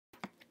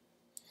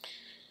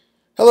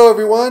Hello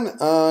everyone,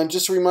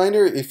 just a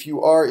reminder, if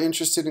you are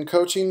interested in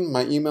coaching,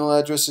 my email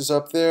address is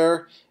up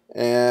there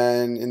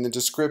and in the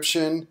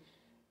description,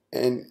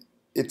 and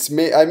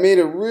I made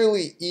it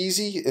really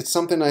easy. It's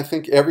something I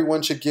think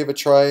everyone should give a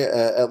try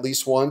at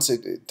least once.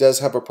 It does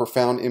have a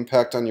profound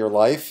impact on your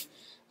life,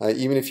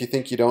 even if you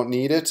think you don't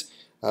need it.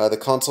 The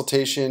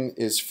consultation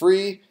is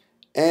free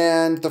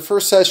and the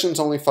first session is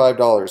only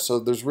 $5, so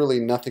there's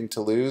really nothing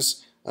to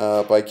lose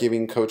by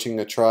giving coaching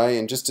a try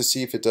and just to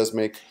see if it does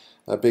make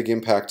a big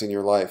impact in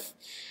your life.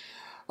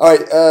 All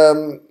right,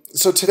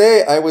 so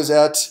today I was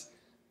at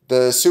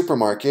the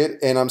supermarket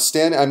and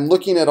I'm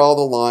looking at all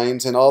the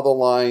lines, and all the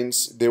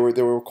lines they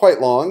were quite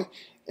long,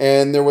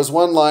 and there was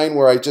one line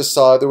where I just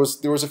saw there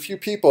was a few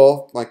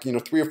people, like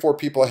 3 or 4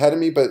 people ahead of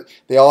me, but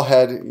they all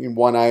had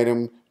 1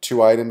 item,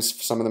 2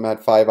 items, some of them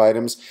had 5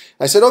 items.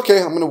 I said, okay,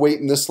 I'm going to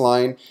wait in this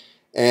line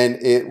and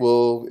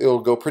it'll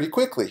go pretty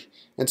quickly.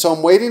 And so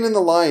I'm waiting in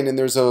the line, and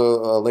there's a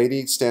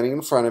lady standing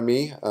in front of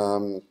me.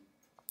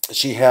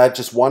 She had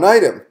just 1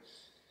 item,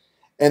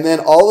 and then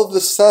all of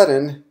a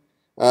sudden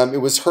it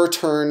was her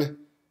turn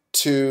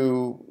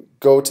to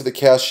go to the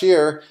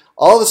cashier.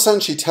 All of a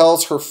sudden she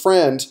tells her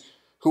friend,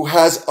 who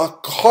has a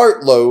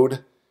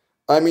cartload,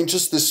 I mean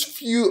just this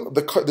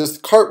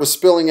cart was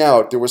spilling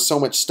out, there was so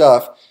much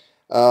stuff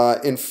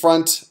in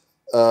front.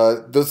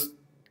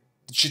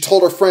 She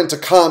told her friend to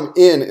come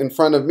in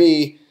front of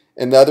me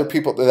and the other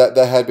people that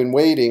had been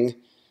waiting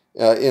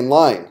in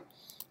line,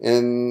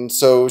 and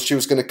so she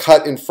was going to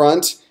cut in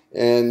front.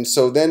 And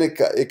so then it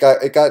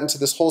got into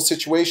this whole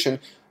situation.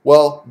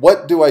 Well,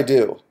 what do I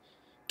do?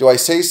 Do I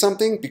say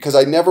something? Because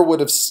I never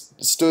would have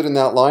stood in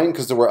that line,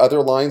 because there were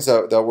other lines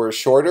that were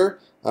shorter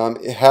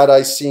had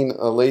I seen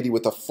a lady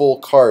with a full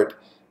cart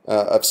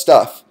of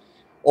stuff.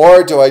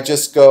 Or do I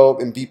just go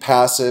and be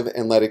passive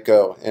and let it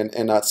go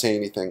and not say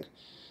anything?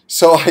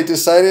 So I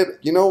decided,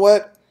 you know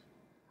what?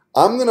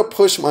 I'm going to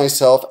push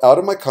myself out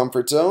of my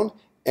comfort zone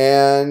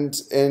and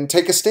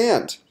take a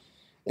stand.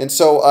 And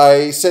so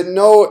I said,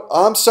 no,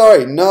 I'm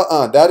sorry, no,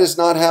 that is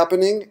not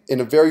happening,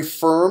 in a very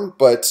firm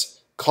but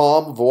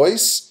calm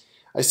voice.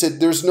 I said,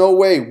 there's no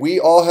way. We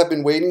all have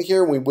been waiting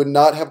here. We would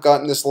not have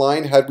gotten this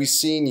line had we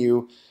seen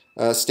you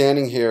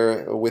standing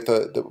here with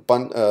a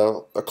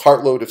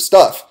cartload of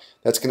stuff.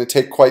 That's going to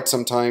take quite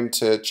some time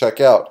to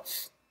check out.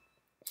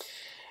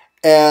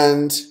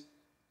 And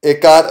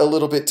it got a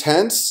little bit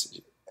tense.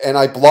 And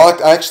I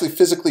actually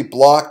physically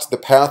blocked the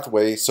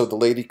pathway so the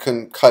lady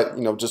couldn't cut,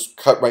 just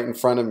cut right in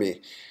front of me.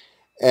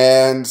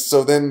 And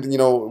so then,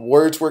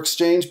 words were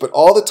exchanged, but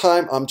all the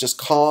time I'm just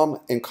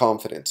calm and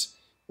confident.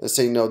 I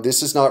say, no,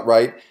 this is not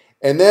right.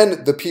 And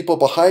then the people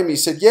behind me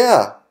said,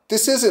 yeah,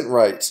 this isn't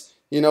right.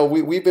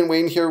 We've been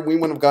waiting here. We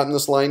wouldn't have gotten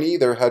this line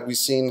either had we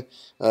seen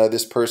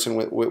this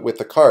person with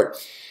the cart.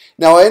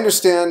 Now, I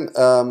understand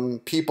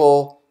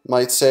people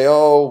might say,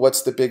 oh,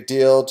 what's the big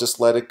deal? Just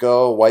let it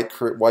go. Why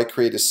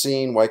create a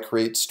scene? Why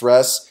create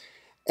stress?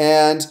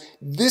 And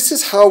this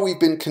is how we've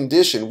been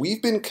conditioned.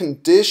 We've been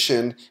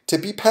conditioned to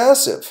be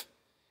passive.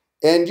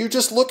 And you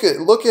just look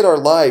at our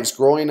lives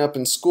growing up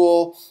in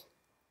school.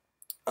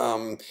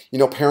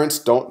 Parents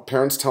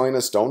telling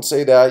us, don't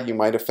say that. You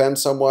might offend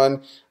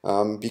someone.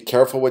 Be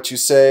careful what you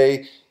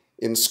say.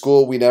 In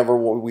school,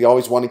 we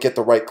always want to get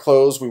the right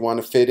clothes. We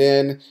want to fit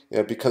in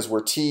because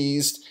we're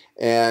teased.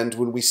 And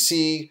when we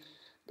see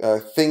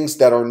things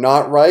that are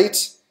not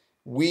right,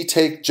 we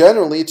take,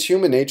 generally, it's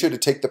human nature to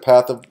take the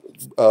path of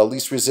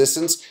least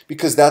resistance,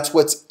 because that's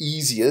what's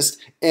easiest,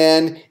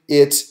 and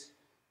it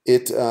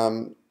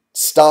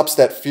stops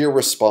that fear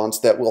response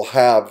that we'll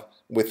have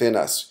within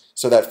us.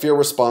 So that fear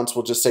response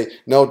will just say,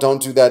 no,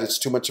 don't do that, it's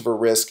too much of a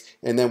risk,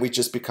 and then we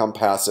just become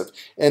passive.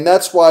 And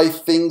that's why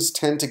things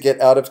tend to get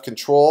out of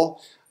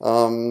control.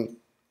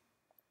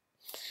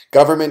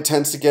 Government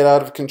tends to get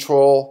out of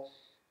control.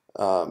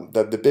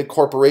 The big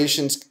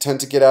corporations tend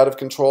to get out of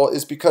control,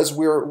 is because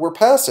we're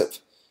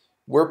passive.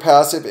 We're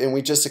passive, and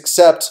we just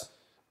accept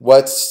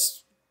what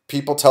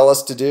people tell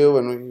us to do,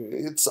 and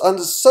it's on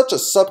such a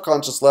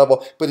subconscious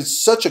level, but it's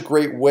such a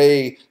great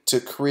way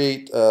to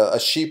create a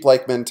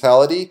sheep-like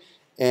mentality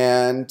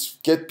and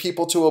get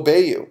people to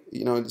obey you.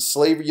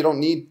 Slavery, you don't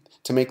need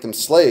to make them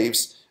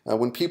slaves.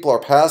 When people are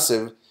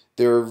passive,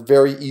 they're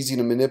very easy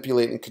to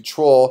manipulate and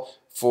control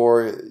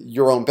for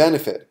your own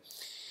benefit.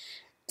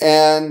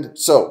 And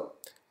so,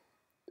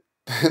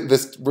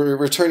 we're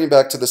returning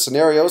back to the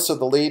scenario. So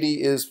the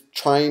lady is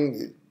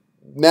trying,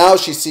 now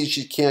she sees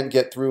she can't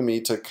get through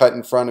me to cut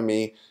in front of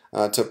me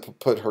to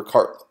put her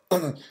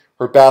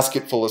her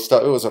basket full of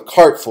stuff. It was a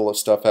cart full of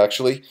stuff,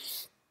 actually.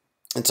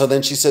 And so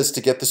then she says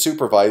to get the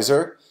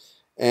supervisor.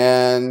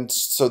 And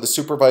so the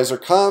supervisor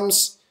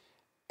comes,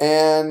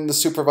 and the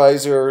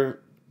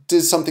supervisor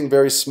did something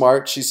very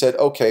smart. She said,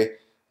 okay.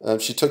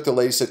 She took the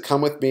lady, said,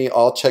 come with me,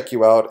 I'll check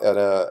you out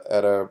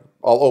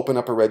I'll open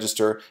up a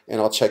register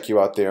and I'll check you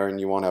out there and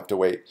you won't have to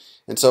wait.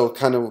 And so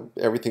kind of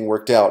everything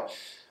worked out.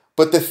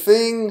 But the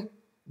thing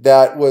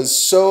that was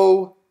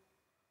so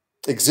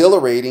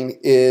exhilarating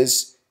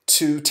is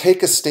to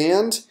take a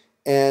stand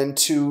and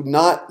to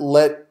not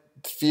let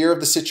fear of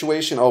the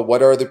situation. Oh,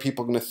 what are other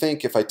people going to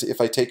think if I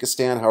take a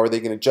stand? How are they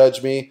going to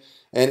judge me?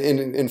 And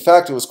in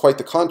fact, it was quite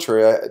the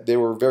contrary. They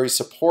were very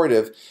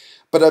supportive.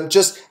 But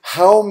just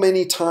how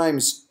many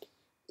times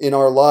in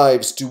our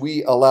lives do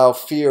we allow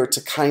fear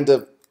to kind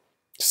of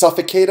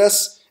suffocate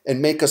us and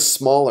make us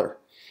smaller?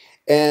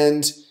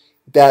 And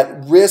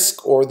that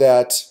risk, or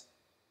that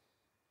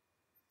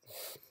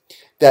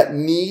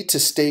need to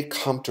stay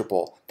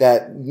comfortable,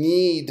 that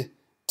need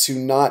to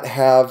not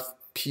have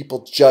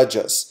people judge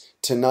us,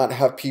 to not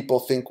have people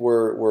think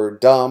we're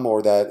dumb,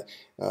 or that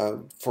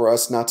for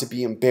us not to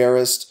be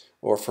embarrassed,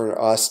 or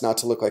for us not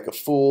to look like a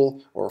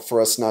fool, or for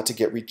us not to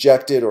get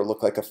rejected or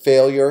look like a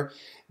failure.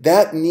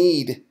 That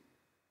need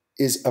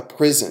is a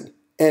prison.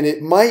 And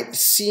it might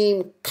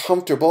seem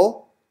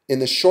comfortable in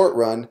the short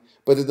run,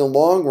 but in the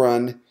long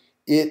run,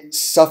 it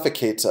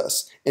suffocates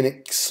us and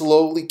it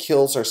slowly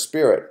kills our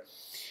spirit.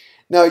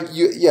 Now,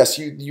 yes,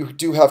 you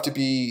do have to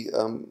be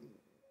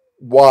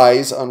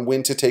wise on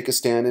when to take a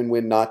stand and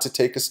when not to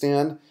take a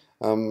stand.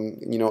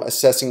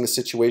 Assessing the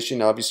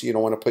situation. Obviously, you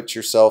don't want to put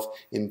yourself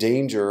in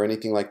danger or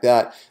anything like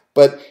that.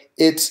 But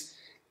it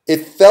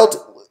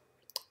felt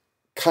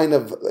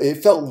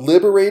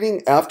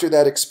liberating after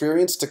that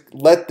experience to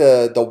let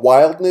the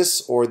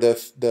wildness, or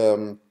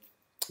the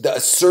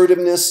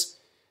assertiveness,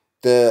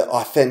 the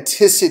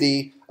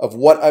authenticity of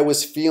what I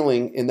was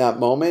feeling in that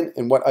moment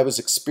and what I was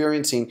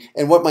experiencing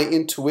and what my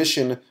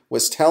intuition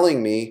was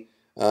telling me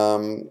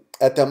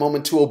at that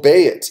moment, to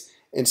obey it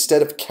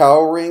instead of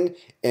cowering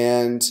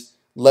and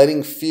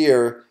letting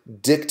fear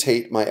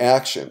dictate my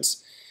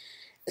actions.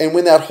 And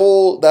when that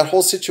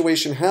whole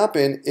situation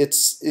happened,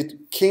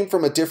 it came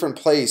from a different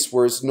place,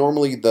 whereas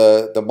normally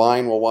the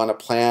mind will want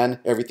to plan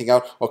everything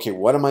out. Okay,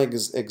 what am I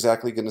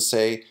exactly going to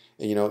say,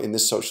 in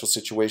this social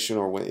situation,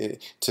 or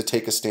to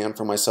take a stand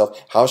for myself?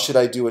 How should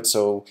I do it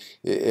so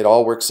it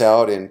all works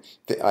out and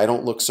I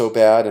don't look so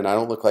bad and I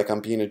don't look like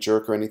I'm being a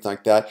jerk or anything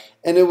like that?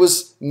 And it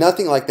was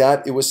nothing like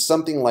that. It was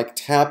something like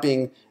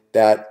tapping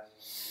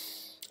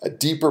a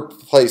deeper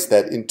place,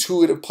 that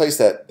intuitive place,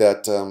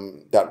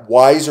 that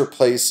wiser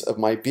place of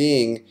my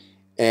being,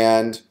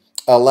 and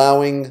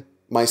allowing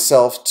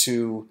myself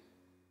to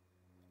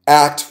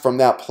act from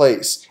that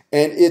place.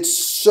 And it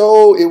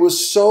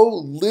was so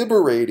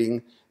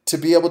liberating to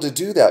be able to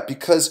do that,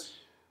 because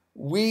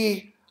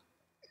we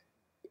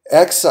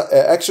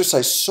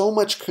exercise so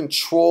much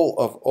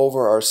control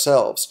over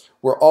ourselves.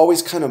 We're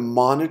always kind of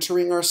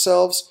monitoring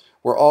ourselves.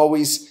 We're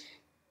always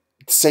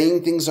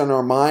saying things on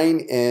our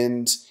mind,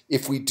 and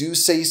if we do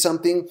say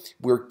something,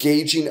 we're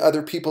gauging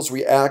other people's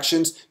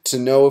reactions to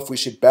know if we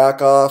should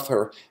back off,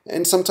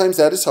 and sometimes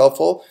that is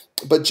helpful,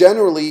 but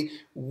generally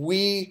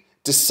we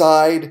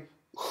decide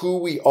who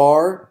we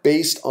are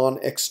based on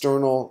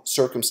external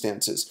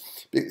circumstances,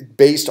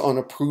 based on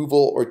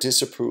approval or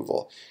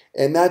disapproval,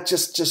 and that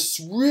just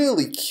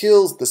really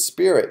kills the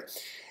spirit.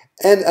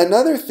 And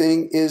another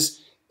thing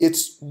is,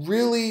 it's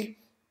really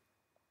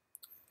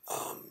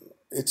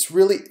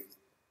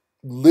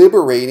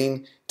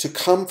liberating to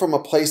come from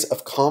a place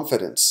of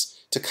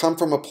confidence, to come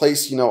from a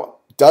place,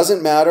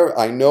 doesn't matter,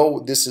 I know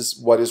this is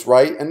what is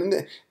right.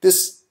 And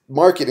this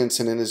supermarket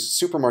incident is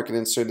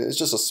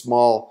just a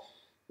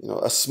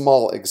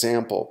small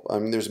example. I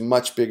mean, there's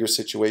much bigger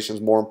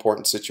situations, more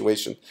important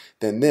situations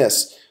than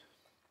this.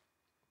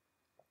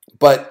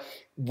 But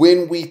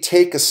when we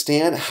take a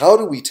stand, how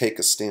do we take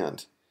a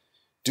stand?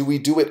 Do we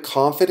do it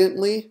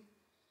confidently,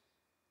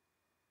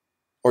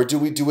 or do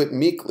we do it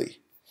meekly?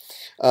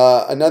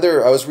 I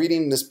was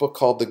reading this book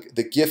called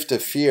The Gift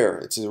of Fear.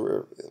 It's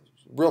a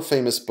real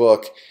famous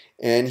book,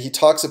 and he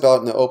talks about,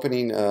 in the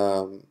opening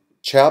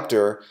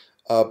chapter,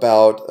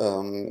 about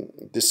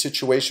this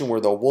situation where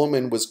the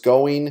woman was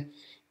going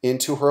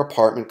into her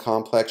apartment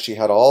complex. She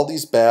had all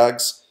these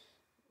bags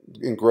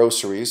and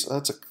groceries.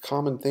 That's a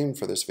common theme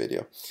for this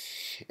video.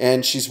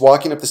 And she's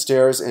walking up the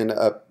stairs, and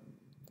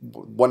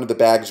one of the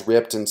bags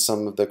ripped, and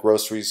some of the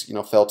groceries,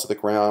 fell to the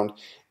ground.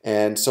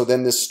 And so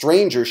then this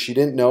stranger she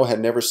didn't know, had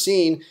never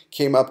seen,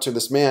 came up to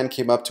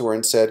her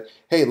and said,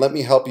 "Hey, let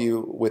me help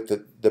you with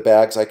the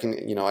bags. I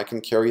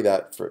can carry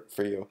that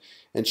for you."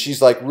 And she's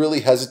like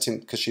really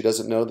hesitant because she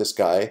doesn't know this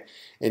guy.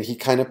 And he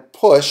kind of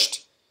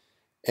pushed.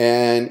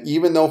 And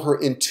even though her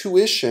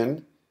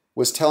intuition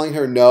was telling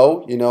her,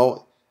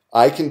 "No,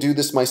 I can do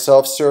this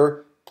myself,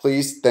 sir.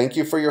 Please, thank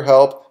you for your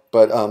help,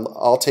 but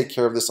I'll take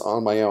care of this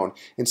on my own."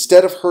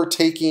 Instead of her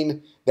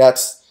taking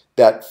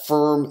that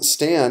firm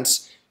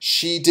stance,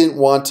 she didn't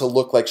want to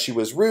look like she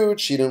was rude.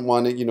 She didn't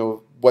want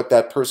to, what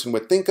that person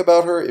would think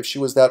about her if she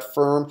was that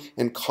firm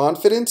and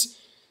confident.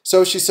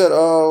 So she said,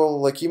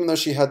 even though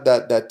she had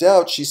that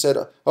doubt, she said,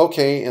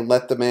 "Okay," and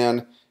let the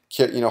man,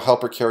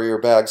 help her carry her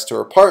bags to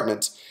her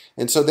apartment.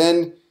 And so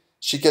then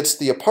she gets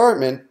to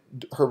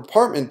her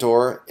apartment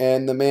door,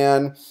 and the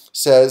man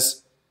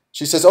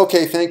she says,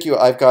 "Okay, thank you,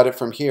 I've got it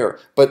from here."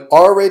 But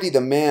already the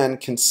man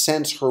can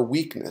sense her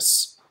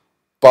weakness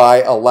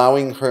by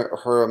allowing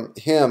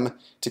him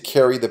to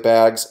carry the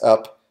bags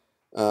up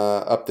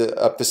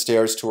the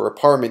stairs to her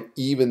apartment,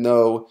 even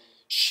though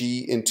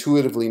she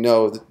intuitively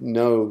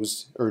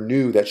knows or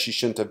knew that she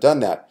shouldn't have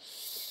done that.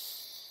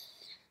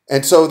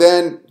 And so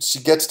then she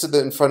gets to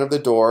in front of the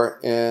door,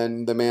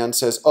 and the man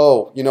says,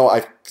 "Oh,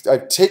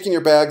 I've taken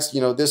your bags,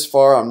 this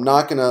far. I'm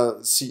not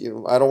gonna see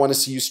you. I don't want to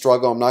see you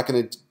struggle. I'm not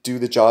gonna do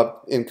the job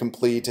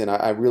incomplete, and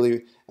I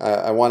really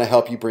I want to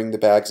help you bring the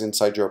bags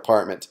inside your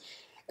apartment."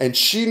 And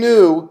she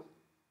knew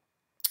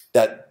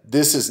that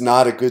this is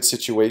not a good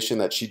situation,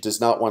 that she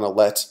does not want to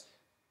let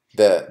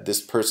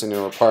this person in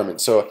her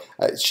apartment. So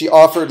she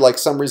offered like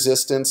some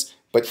resistance,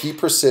 but he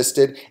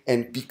persisted,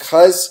 and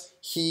because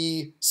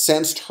he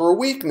sensed her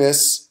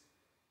weakness,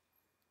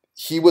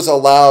 she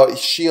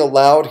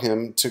allowed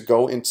him to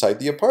go inside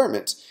the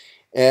apartment.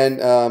 And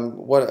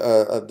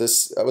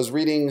I was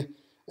reading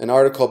an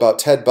article about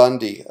Ted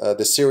Bundy,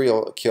 the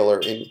serial killer,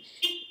 and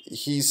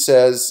he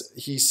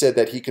said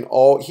that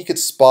he could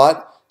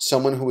spot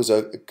someone who was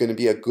going to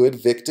be a good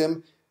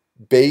victim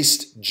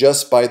based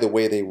just by the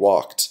way they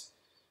walked.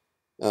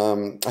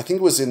 I think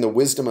it was in The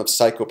Wisdom of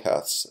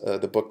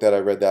Psychopaths, the book that I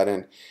read that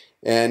in.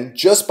 And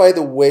just by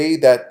the way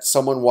that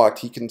someone walked,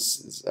 he can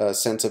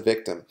sense a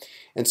victim.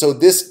 And so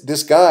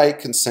this guy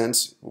can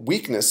sense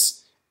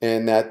weakness,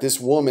 and that this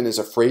woman is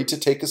afraid to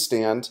take a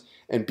stand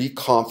and be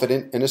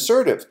confident and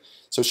assertive.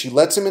 So she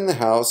lets him in the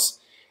house,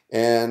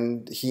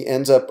 and he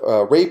ends up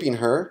raping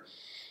her,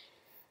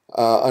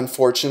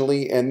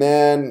 unfortunately. And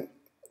then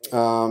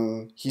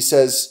he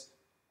says,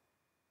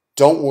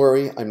 "Don't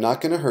worry, I'm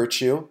not going to hurt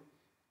you,"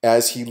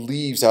 as he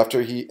leaves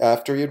after he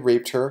had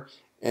raped her.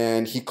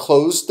 And he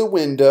closed the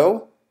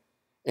window,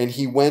 and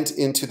he went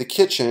into the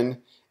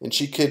kitchen, and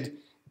she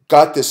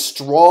got this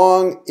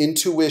strong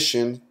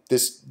intuition,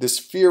 this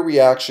fear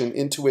reaction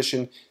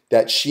intuition,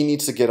 that she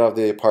needs to get out of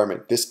the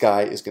apartment. This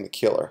guy is going to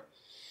kill her.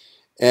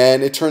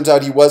 And it turns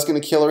out he was going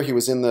to kill her. He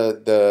was in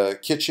the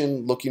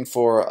kitchen looking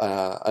for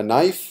a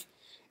knife,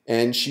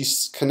 and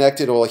she's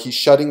connected. Well, he's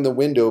shutting the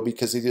window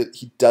because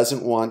he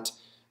doesn't want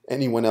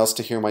anyone else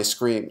to hear my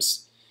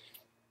screams.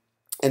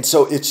 And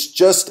so it's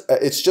just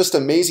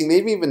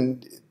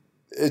amazing.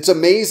 It's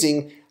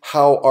amazing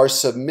how our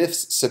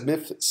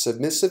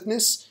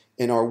submissiveness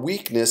and our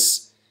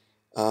weakness,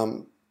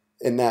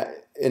 in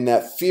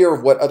that fear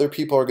of what other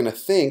people are going to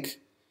think,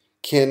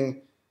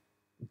 can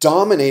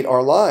dominate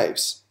our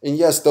lives. And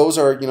yes,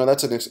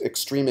 that's an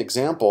extreme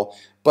example.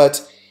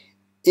 But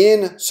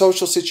in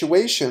social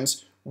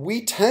situations,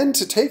 we tend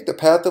to take the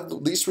path of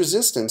least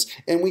resistance,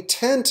 and we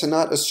tend to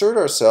not assert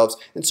ourselves.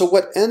 And so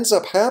what ends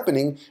up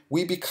happening,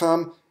 we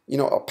become,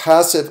 a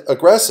passive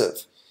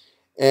aggressive.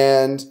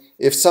 And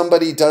if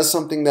somebody does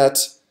something that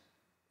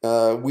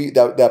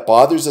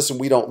bothers us and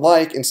we don't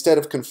like, instead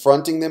of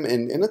confronting them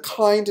in a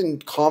kind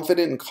and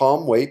confident and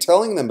calm way,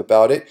 telling them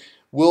about it,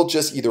 we'll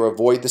just either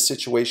avoid the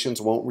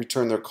situations, won't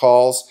return their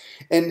calls.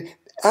 And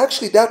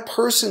actually, that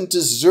person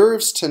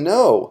deserves to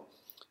know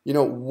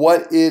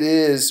what it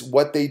is,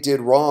 what they did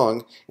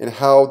wrong, and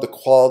how the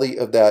quality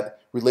of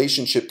that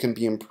relationship can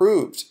be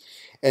improved.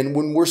 And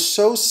when we're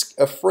so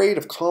afraid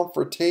of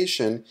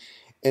confrontation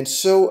and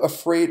so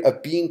afraid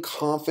of being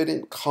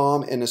confident,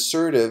 calm, and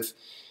assertive,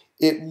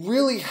 it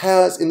really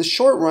has, in the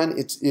short run,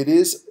 it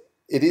is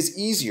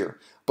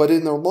easier. But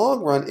in the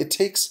long run, it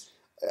takes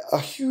a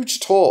huge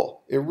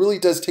toll. It really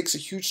takes a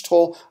huge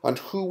toll on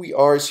who we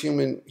are as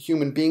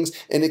human beings,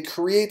 and it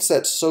creates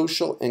that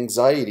social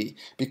anxiety,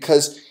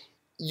 because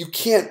you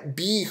can't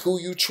be who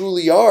you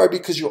truly are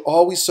because you're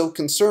always so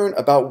concerned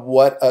about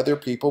what other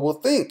people will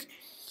think.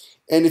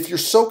 And if you're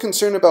so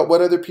concerned about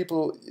what other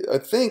people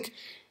think,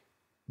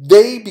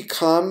 they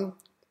become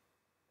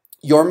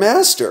your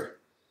master.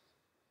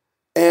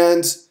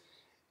 And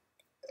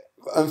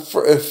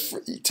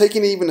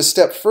taking it even a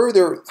step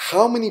further,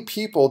 how many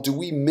people do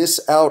we miss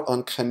out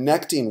on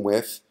connecting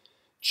with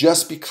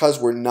just because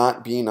we're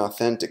not being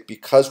authentic,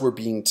 because we're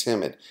being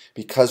timid,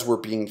 because we're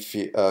being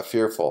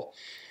fearful?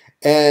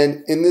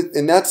 And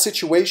in that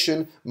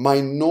situation,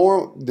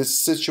 this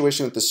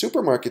situation at the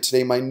supermarket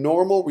today, my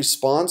normal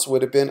response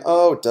would have been,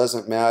 "Oh, it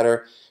doesn't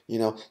matter.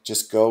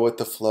 Just go with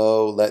the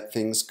flow, let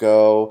things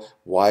go.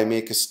 Why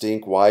make a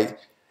stink? Why?"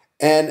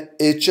 And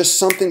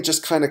something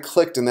just kind of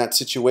clicked in that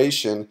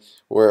situation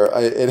where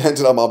it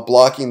ended up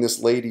blocking this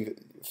lady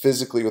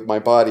physically with my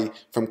body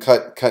from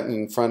cutting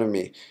in front of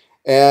me.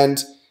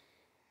 And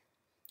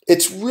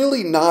it's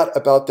really not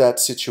about that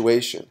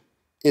situation.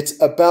 It's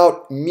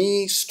about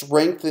me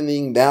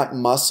strengthening that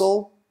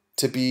muscle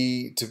to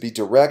be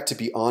direct, to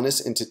be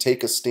honest, and to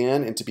take a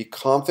stand, and to be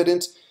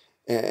confident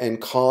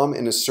and calm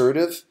and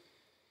assertive.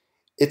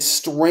 It's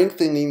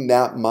strengthening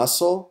that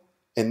muscle,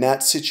 and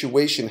that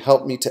situation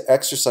helped me to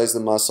exercise the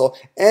muscle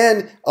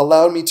and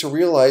allowed me to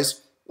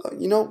realize,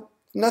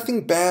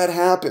 nothing bad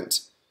happened.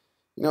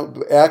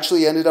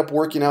 Actually ended up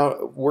working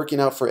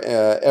out for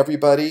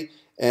everybody,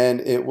 and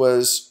it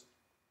was.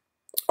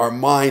 Our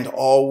mind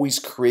always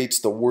creates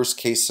the worst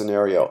case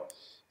scenario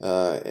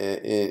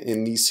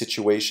in these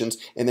situations,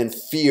 and then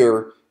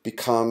fear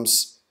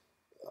becomes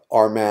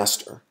our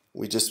master.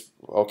 We just,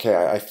 okay,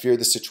 I fear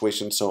the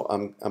situation, so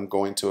I'm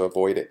going to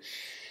avoid it.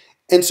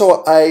 And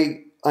so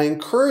I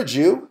encourage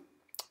you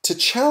to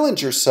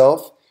challenge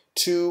yourself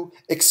to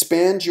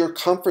expand your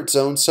comfort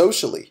zone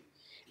socially.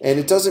 And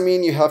it doesn't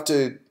mean you have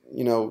to,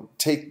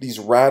 take these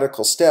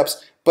radical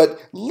steps, but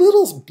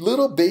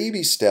little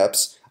baby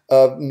steps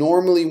of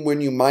normally when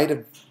you might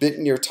have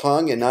bitten your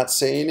tongue and not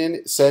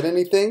said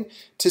anything,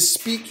 to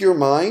speak your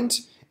mind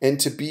and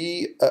to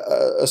be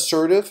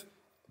assertive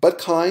but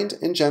kind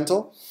and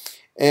gentle.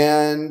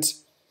 And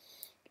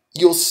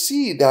you'll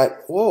see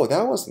that, whoa,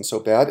 that wasn't so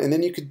bad. And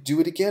then you could do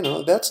it again.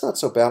 Oh, that's not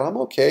so bad. I'm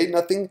okay.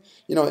 Nothing,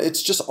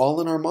 it's just all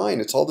in our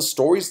mind. It's all the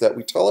stories that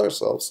we tell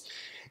ourselves.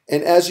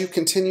 And as you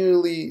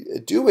continually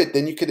do it,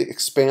 then you could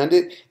expand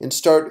it and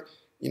start,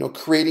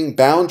 creating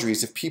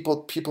boundaries. If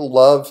people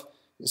love,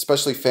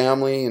 especially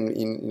family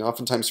and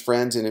oftentimes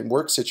friends and in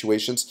work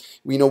situations,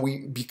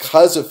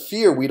 because of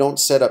fear, we don't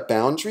set up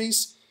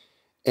boundaries.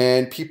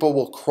 And people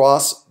will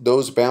cross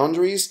those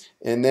boundaries,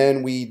 and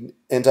then we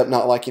end up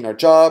not liking our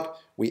job.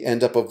 We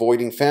end up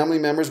avoiding family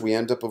members. We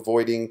end up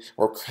avoiding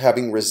or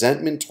having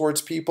resentment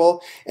towards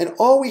people. And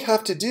all we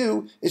have to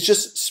do is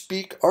just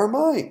speak our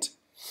mind.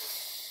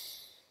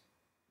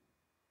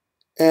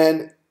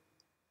 And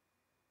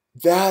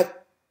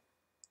that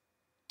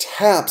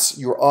taps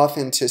your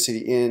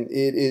authenticity. And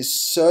it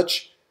is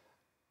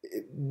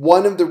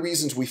one of the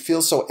reasons we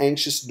feel so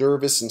anxious,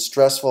 nervous, and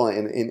stressful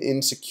and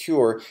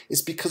insecure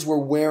is because we're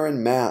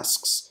wearing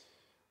masks.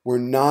 We're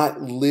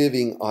not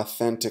living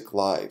authentic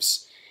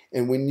lives.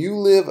 And when you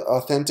live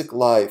authentic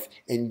life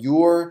and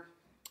your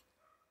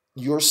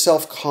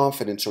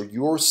self-confidence or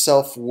your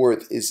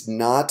self-worth is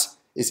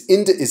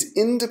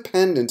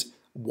independent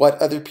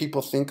what other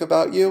people think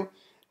about you,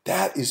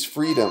 that is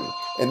freedom.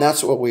 And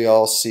that's what we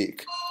all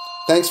seek.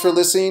 Thanks for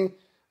listening.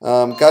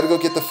 Got to go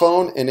get the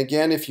phone. And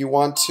again, if you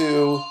want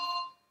to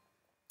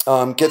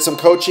get some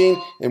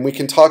coaching and we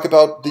can talk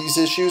about these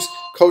issues,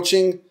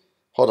 coaching,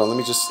 hold on, let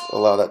me just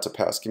allow that to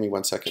pass. Give me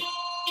 1 second.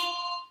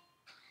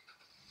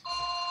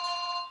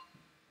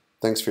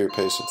 Thanks for your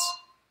patience.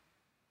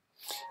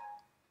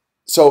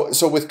 So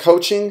with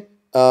coaching,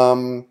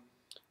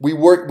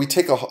 we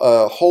take a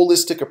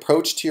holistic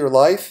approach to your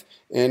life,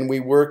 and we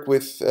work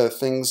with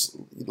things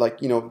like,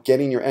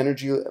 getting your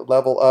energy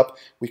level up.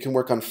 We can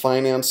work on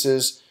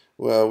finances.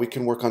 We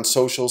can work on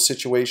social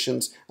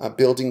situations,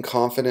 building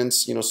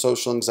confidence,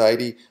 social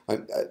anxiety,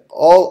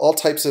 all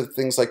types of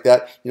things like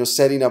that,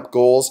 setting up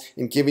goals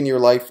and giving your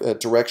life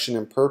direction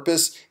and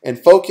purpose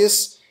and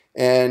focus.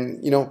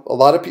 And, a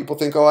lot of people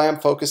think, oh, I am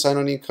focused, I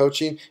don't need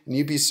coaching. And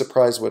you'd be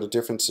surprised what a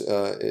difference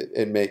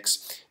it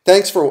makes.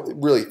 Thanks for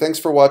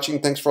watching.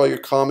 Thanks for all your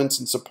comments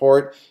and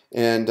support.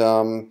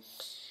 And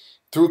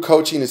through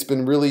coaching, it's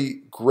been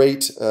really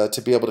great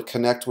to be able to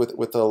connect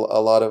with a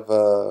lot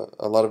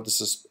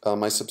of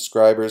my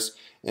subscribers.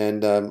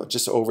 And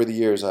just over the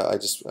years,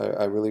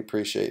 I really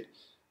appreciate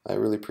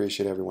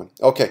everyone.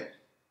 Okay,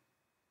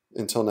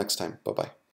 until next time, bye bye.